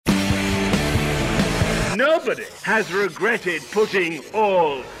nobody has regretted putting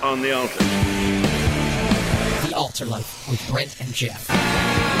all on the altar. The AltarLife with Brent and Geoff. Some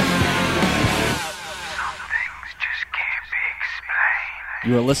things just can't be explained.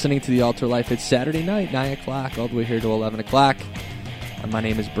 You are listening to the AltarLife. It's Saturday night, 9 o'clock, all the way here to 11 o'clock. My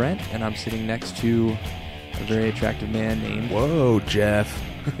name is Brent, and I'm sitting next to a very attractive man named... Whoa, Jeff.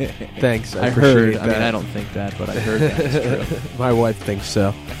 Thanks, I heard. appreciate that. I mean, I don't think that, but I heard that's true. My wife thinks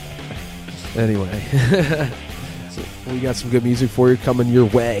so. Anyway, so we got some good music for you coming your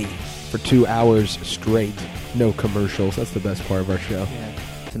way for 2 hours straight. No commercials. That's the best part of our show. Yeah.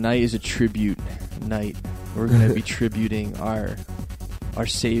 Tonight is a tribute night. We're going to be tributing our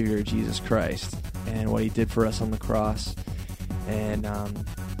Savior, Jesus Christ, and what He did for us on the cross. And,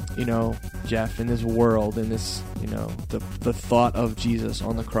 you know, Jeff, in this world, in this, you know, the thought of Jesus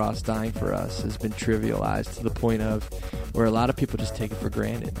on the cross dying for us has been trivialized to the point of where a lot of people just take it for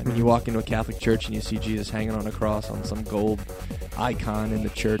granted. I mean, you walk into a Catholic church and you see Jesus hanging on a cross on some gold icon in the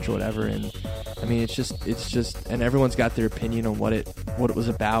church or whatever, and I mean, it's just, and everyone's got their opinion on what it was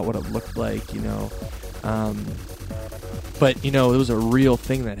about, what it looked like, you know. But, you know, it was a real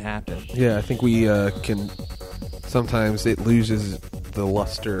thing that happened. Yeah, I think we can... Sometimes it loses the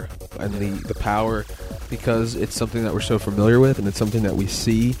luster and the power because it's something that we're so familiar with, and it's something that we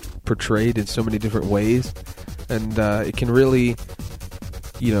see portrayed in so many different ways. And it can really,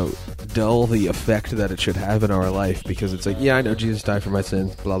 you know, dull the effect that it should have in our life, because it's like, yeah, I know Jesus died for my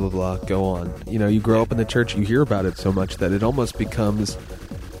sins, blah, blah, blah, go on. You know, you grow up in the church, you hear about it so much that it almost becomes...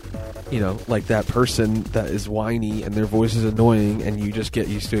 You know, like that person that is whiny and their voice is annoying, and you just get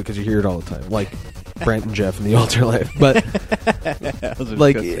used to it because you hear it all the time. Like Brent and Geoff in the AltarLife. But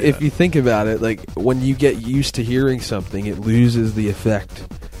like, if you think about it, like when you get used to hearing something, it loses the effect.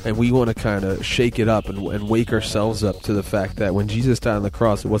 And we want to kind of shake it up and wake ourselves up to the fact that when Jesus died on the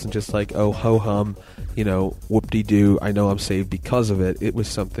cross, it wasn't just like, oh, ho-hum, you know, whoop-de-doo, I know I'm saved because of it. It was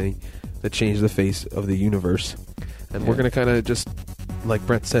something that changed the face of the universe. And we're going to kind of just... like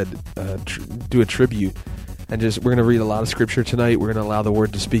Brent said, do a tribute, and just we're going to read a lot of scripture tonight. We're going to allow the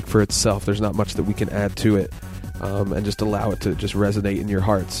word to speak for itself. There's not much that we can add to it, and just allow it to just resonate in your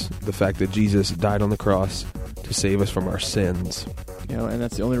hearts. The fact that Jesus died on the cross to save us from our sins. You know, and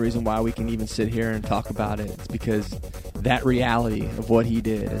that's the only reason why we can even sit here and talk about it. It's because that reality of what He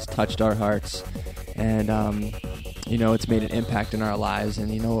did has touched our hearts, and you know, it's made an impact in our lives.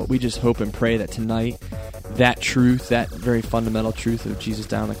 And you know what? We just hope and pray that tonight, that truth, that very fundamental truth of Jesus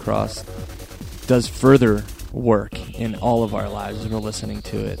down on the cross, does further work in all of our lives as we're listening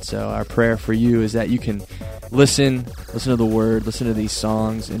to it. So our prayer for you is that you can listen to the Word, listen to these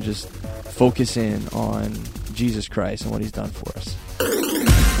songs, and just focus in on Jesus Christ and what He's done for us.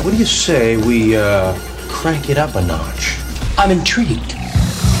 What do you say we crank it up a notch? I'm intrigued.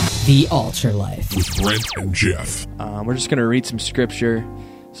 The AltarLife with Brent and Geoff. We're just going to read some scripture,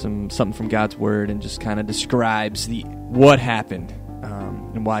 something from God's Word, and just kind of describes what happened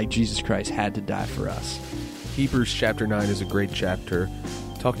and why Jesus Christ had to die for us. Hebrews chapter 9 is a great chapter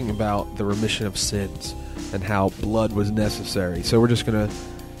talking about the remission of sins and how blood was necessary. So we're just going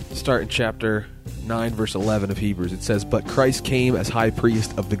to start in chapter 9, verse 11 of Hebrews. It says, "But Christ came as high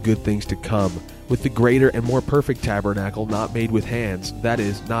priest of the good things to come, with the greater and more perfect tabernacle, not made with hands, that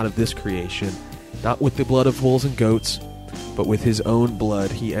is, not of this creation, not with the blood of bulls and goats, but with His own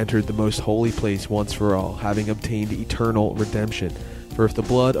blood He entered the most holy place once for all, having obtained eternal redemption. For if the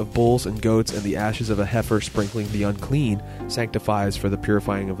blood of bulls and goats and the ashes of a heifer sprinkling the unclean sanctifies for the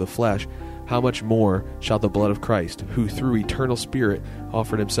purifying of the flesh, how much more shall the blood of Christ, who through eternal Spirit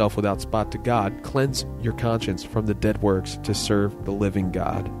offered Himself without spot to God, cleanse your conscience from the dead works to serve the living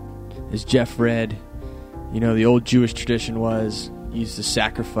God." As Jeff read, you know, the old Jewish tradition was you used to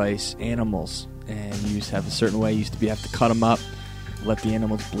sacrifice animals, and you used to have a certain way. You used to have to cut them up, let the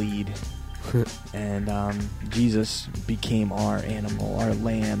animals bleed, and Jesus became our animal, our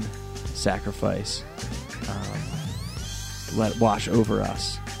lamb sacrifice, to let it wash over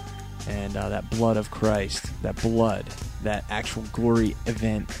us. And that blood of Christ, that actual glory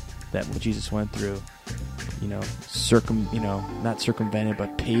event that Jesus went through, you know, not circumvented,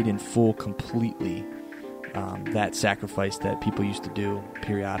 but paid in full completely. That sacrifice that people used to do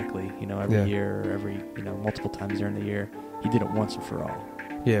periodically, you know, every year or every, you know, multiple times during the year. He did it once and for all.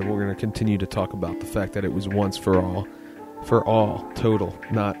 Yeah, we're going to continue to talk about the fact that it was once for all, total,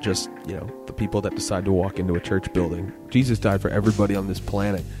 not just, you know, the people that decide to walk into a church building. Jesus died for everybody on this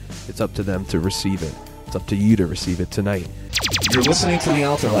planet. It's up to them to receive it. It's up to you to receive it tonight. You're listening to the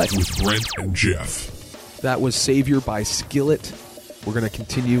AltarLife with Brent and Geoff. That was Savior by Skillet. We're going to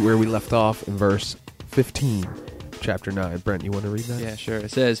continue where we left off in verse 15, chapter 9. Brent, you want to read that? Yeah, sure. It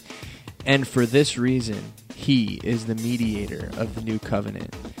says, And for this reason, he is the mediator of the new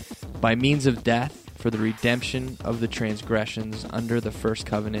covenant, by means of death for the redemption of the transgressions under the first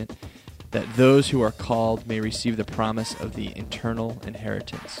covenant, that those who are called may receive the promise of the eternal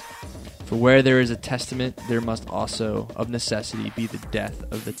inheritance. For where there is a testament, there must also, of necessity, be the death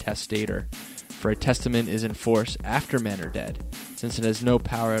of the testator. For a testament is in force after men are dead, since it has no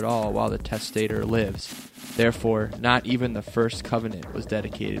power at all while the testator lives. Therefore, not even the first covenant was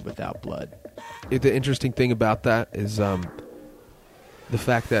dedicated without blood. The interesting thing about that is the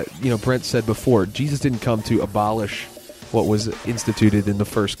fact that, Brent said before, Jesus didn't come to abolish what was instituted in the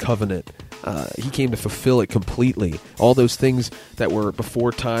first covenant. He came to fulfill it completely. All those things that were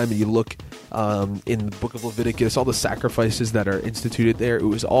before time, and you look in the book of Leviticus, all the sacrifices that are instituted there, it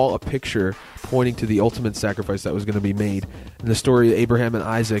was all a picture pointing to the ultimate sacrifice that was going to be made. In the story of Abraham and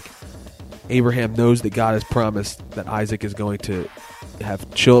Isaac, Abraham knows that God has promised that Isaac is going to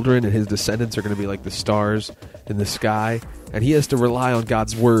have children, and his descendants are going to be like the stars in the sky, and he has to rely on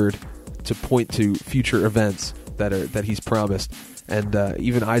God's word to point to future events that he's promised. And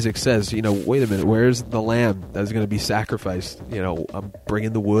even Isaac says, wait a minute, where's the lamb that is going to be sacrificed? I'm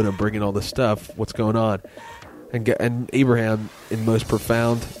bringing the wood, I'm bringing all this stuff. What's going on? And Abraham, in most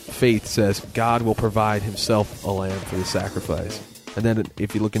profound faith, says God will provide himself a lamb for the sacrifice. And then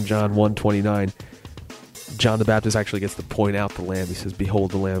if you look in John 1:29, John the Baptist actually gets to point out the lamb. He says,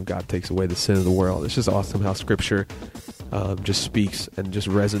 behold, the Lamb of God takes away the sin of the world. It's just awesome how Scripture just speaks and just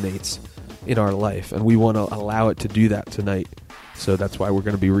resonates in our life. And we want to allow it to do that tonight. So that's why we're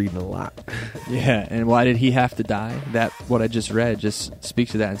going to be reading a lot. Yeah, and why did he have to die? That what I just read just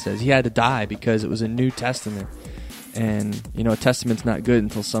speaks to that and says he had to die because it was a New Testament. And, a testament's not good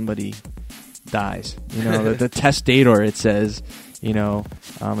until somebody dies. The testator, it says,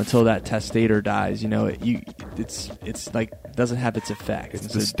 until that testator dies, it's like doesn't have its effect.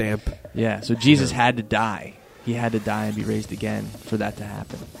 It's the stamp. Yeah, so Jesus had to die. He had to die and be raised again for that to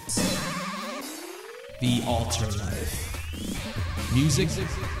happen. The AltarLife. Music,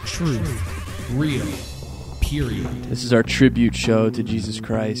 truth, real, period. This is our tribute show to Jesus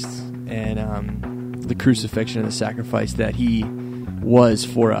Christ and the crucifixion and the sacrifice that he was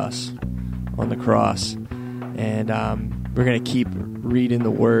for us on the cross. And we're going to keep reading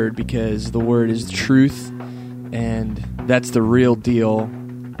the Word because the Word is truth, and that's the real deal,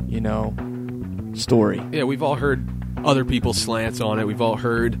 story. Yeah, we've all heard other people's slants on it. We've all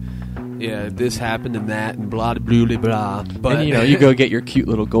heard, this happened and that and blah, blah, blah, blah. But, and, you go get your cute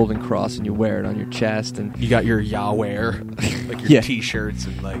little golden cross and you wear it on your chest. And you got your Yahweh, like your T-shirts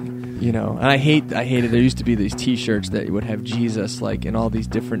and like... and I hate it. There used to be these T-shirts that would have Jesus like in all these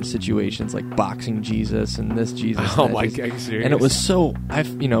different situations, like boxing Jesus and this Jesus. Oh my God, are you serious? And it was so,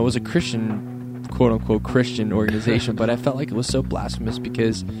 it was a Christian, quote unquote Christian organization, but I felt like it was so blasphemous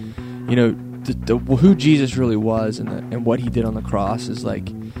because, who Jesus really was and what he did on the cross is like,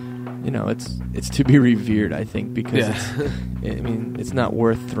 it's to be revered. I think because it's not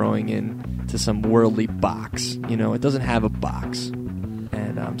worth throwing in to some worldly box. It doesn't have a box.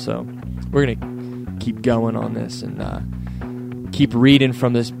 And so we're going to keep going on this and keep reading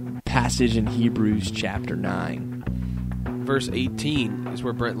from this passage in Hebrews chapter 9. Verse 18 is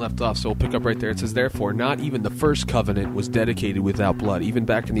where Brent left off, so we'll pick up right there. It says, therefore, not even the first covenant was dedicated without blood. Even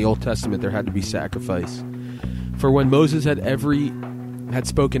back in the Old Testament, there had to be sacrifice. For when Moses had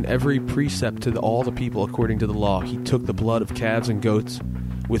spoken every precept to all the people according to the law, he took the blood of calves and goats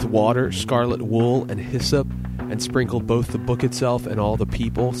with water, scarlet wool, and hyssop, and sprinkled both the book itself and all the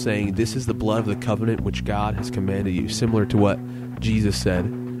people, saying, this is the blood of the covenant which God has commanded you, similar to what Jesus said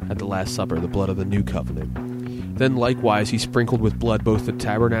at the Last Supper, the blood of the new covenant. Then likewise he sprinkled with blood both the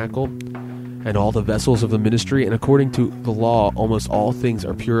tabernacle and all the vessels of the ministry, and according to the law almost all things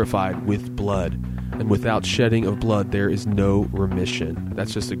are purified with blood, and without shedding of blood there is no remission.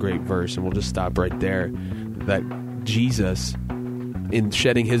 That's just a great verse, and we'll just stop right there. That Jesus, in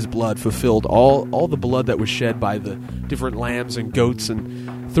shedding his blood, fulfilled all the blood that was shed by the different lambs and goats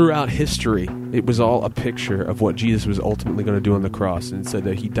and throughout history. It was all a picture of what Jesus was ultimately going to do on the cross, and said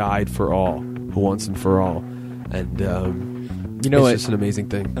that he died for all, once and for all. And it's just an amazing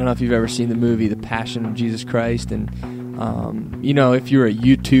thing. I don't know if you've ever seen the movie The Passion of Jesus Christ, and if you're a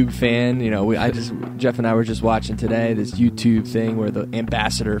YouTube fan, Jeff and I were just watching today this YouTube thing where the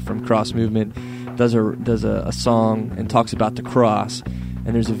ambassador from Cross Movement does a song and talks about the cross, and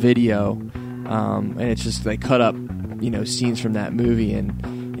there's a video, and it's just they cut up scenes from that movie,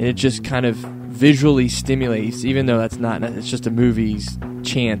 and it just kind of visually stimulates, even though it's just a movie's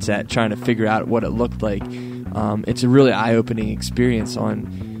chance at trying to figure out what it looked like. It's a really eye-opening experience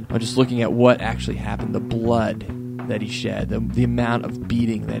on just looking at what actually happened, the blood that he shed, the amount of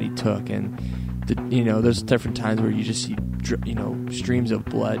beating that he took, and there's different times where you just see streams of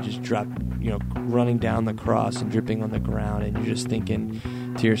blood just drop, running down the cross and dripping on the ground, and you're just thinking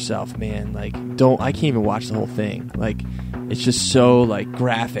to yourself, man, like, I can't even watch the whole thing. Like, it's just so like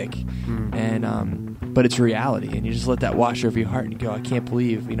graphic, and but it's reality, and you just let that wash over your heart, and you go, I can't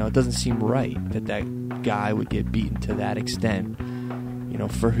believe, it doesn't seem right that guy would get beaten to that extent.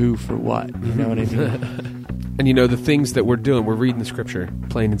 For who, for what? You know what I mean? And the things that we're doing, we're reading the scripture,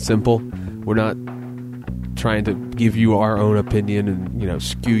 plain and simple. We're not trying to give you our own opinion and,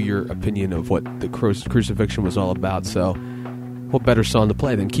 skew your opinion of what the crucifixion was all about. So what better song to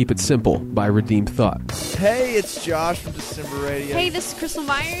play than Keep It Simple by Redeemed Thought? Hey, it's Josh from December Radio. Hey, this is Crystal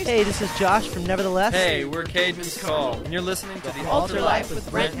Myers. Hey, this is Josh from Nevertheless. Hey, we're Caedmon's Call, and you're listening to the AltarLife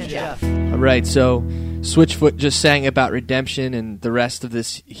with Brent and Geoff. All right, so Switchfoot just sang about redemption and the rest of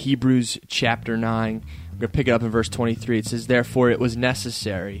this Hebrews chapter 9. I'm going to pick it up in verse 23. It says, "Therefore it was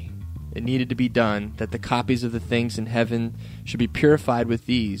necessary, it needed to be done, that the copies of the things in heaven should be purified with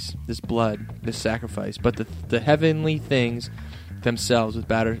this blood, this sacrifice, but the heavenly things themselves with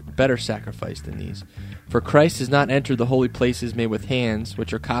better sacrifice than these. For Christ has not entered the holy places made with hands,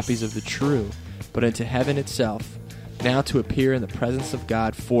 which are copies of the true, but into heaven itself, now to appear in the presence of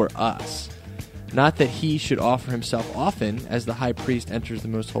God for us. Not that he should offer himself often, as the high priest enters the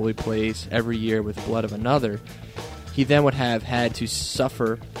most holy place every year with blood of another. He then would have had to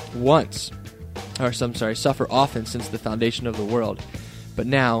suffer often since the foundation of the world. But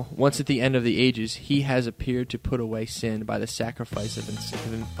now, once at the end of the ages, he has appeared to put away sin by the sacrifice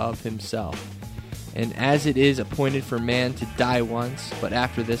of himself. And as it is appointed for man to die once, but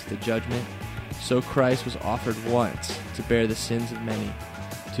after this the judgment, so Christ was offered once to bear the sins of many.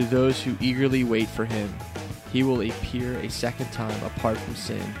 To those who eagerly wait for him, he will appear a second time apart from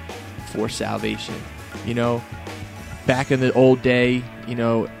sin for salvation." Back in the old day,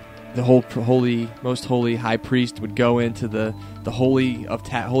 the most holy high priest would go into the holiest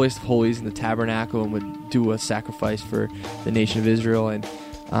of holies in the tabernacle and would do a sacrifice for the nation of Israel, and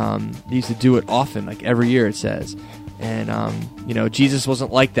they used to do it often, like every year it says. And Jesus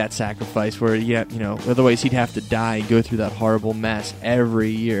wasn't like that sacrifice where otherwise he'd have to die and go through that horrible mess every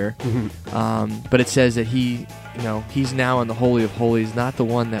year. But it says that he's now in the Holy of Holies, not the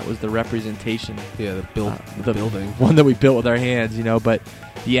one that was the representation. Yeah, the building. One that we built with our hands, but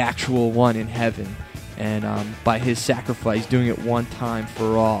the actual one in heaven. And by his sacrifice, doing it one time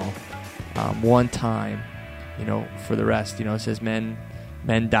for all, one time, for the rest. It says men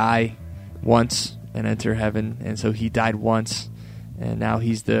die once and enter heaven, and so he died once, and now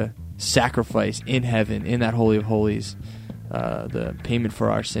he's the sacrifice in heaven, in that Holy of Holies, the payment for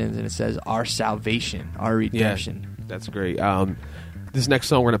our sins, and it says our salvation, our redemption. Yeah, that's great. This next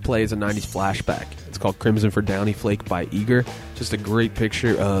song we're going to play is a 90s flashback. It's called Crimson for Downy Flake by Eager. Just a great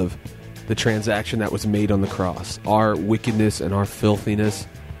picture of the transaction that was made on the cross, our wickedness and our filthiness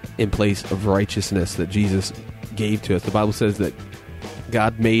in place of righteousness that Jesus gave to us. The Bible says that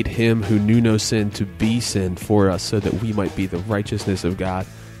God made him who knew no sin to be sin for us so that we might be the righteousness of God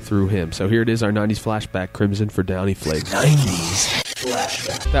through him. So here it is, our 90s flashback, Crimson for Downy Flake. 90s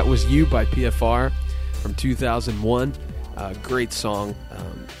flashback. That was You by PFR from 2001. Great song,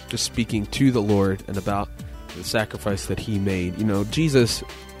 just speaking to the Lord and about the sacrifice that he made. Jesus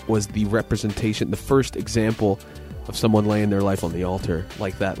was the representation, the first example of someone laying their life on the altar,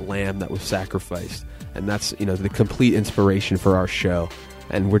 like that lamb that was sacrificed. And that's, the complete inspiration for our show.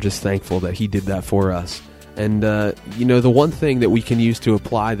 And we're just thankful that he did that for us. And, the one thing that we can use to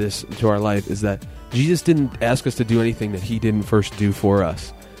apply this to our life is that Jesus didn't ask us to do anything that he didn't first do for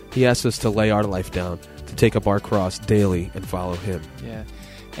us. He asked us to lay our life down, to take up our cross daily and follow him. Yeah.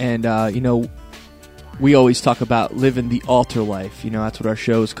 And, we always talk about living the altar life. That's what our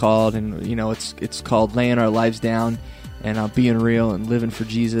show is called. And, it's called laying our lives down and being real and living for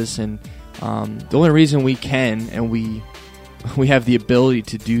Jesus. And the only reason we can and we have the ability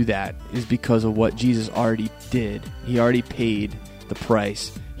to do that is because of what Jesus already did. He already paid the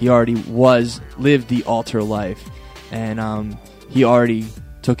price. He already lived the altar life, and he already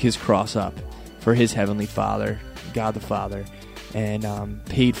took his cross up for his heavenly Father, God the Father, and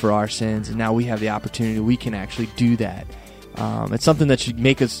paid for our sins. And now we have the opportunity. We can actually do that. It's something that should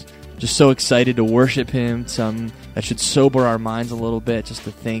make us just so excited to worship him. That should sober our minds a little bit, just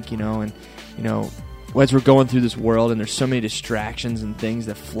to think, as we're going through this world and there's so many distractions and things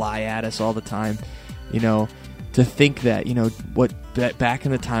that fly at us all the time, to think that, back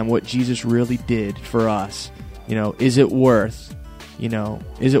in the time, what Jesus really did for us, is it worth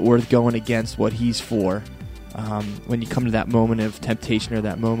going against what he's for? When you come to that moment of temptation or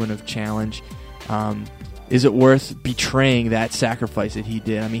that moment of challenge, is it worth betraying that sacrifice that he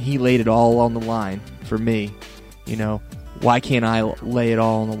did? I mean, he laid it all on the line for me. You know, why can't I lay it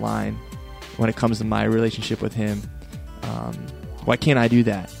all on the line when it comes to my relationship with him? Why can't I do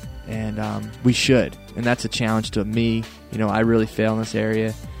that? And we should. And that's a challenge to me. You know, I really fail in this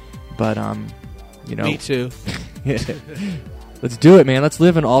area. But, you know. Me too. Let's do it, man. Let's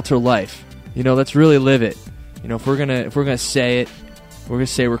live an altar life. You know, let's really live it. You know, if we're gonna say it, we're gonna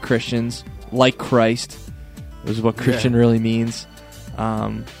say we're Christians, like Christ. This is what Christian really means.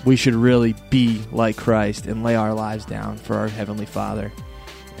 We should really be like Christ and lay our lives down for our Heavenly Father.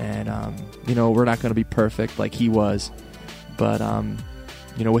 And, you know, we're not going to be perfect like He was. But,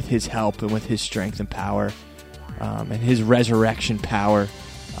 you know, with His help and with His strength and power and His resurrection power,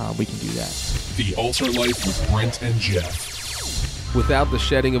 we can do that. The Altar Life with Brent and Geoff. Without the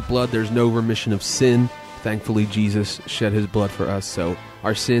shedding of blood, there's no remission of sin. Thankfully, Jesus shed His blood for us, so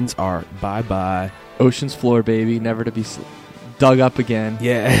our sins are bye-bye. Ocean's floor, baby, never to be dug up again.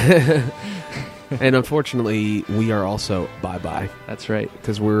 Yeah. And unfortunately, we are also bye-bye. That's right.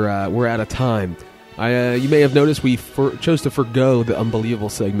 Because we're out of time. You may have noticed we chose to forgo the unbelievable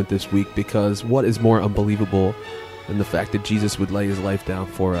segment this week because what is more unbelievable than the fact that Jesus would lay His life down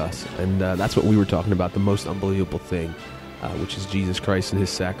for us? And that's what we were talking about, the most unbelievable thing, which is Jesus Christ and His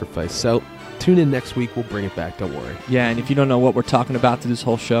sacrifice. So tune in next week. We'll bring it back. Don't worry. Yeah, and if you don't know what we're talking about through this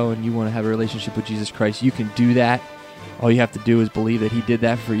whole show and you want to have a relationship with Jesus Christ, you can do that. All you have to do is believe that He did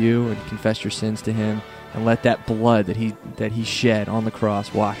that for you and confess your sins to Him and let that blood that he shed on the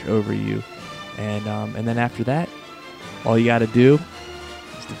cross wash over you. And then after that, all you got to do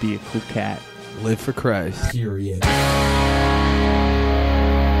is to be a cool cat. Live for Christ. Period.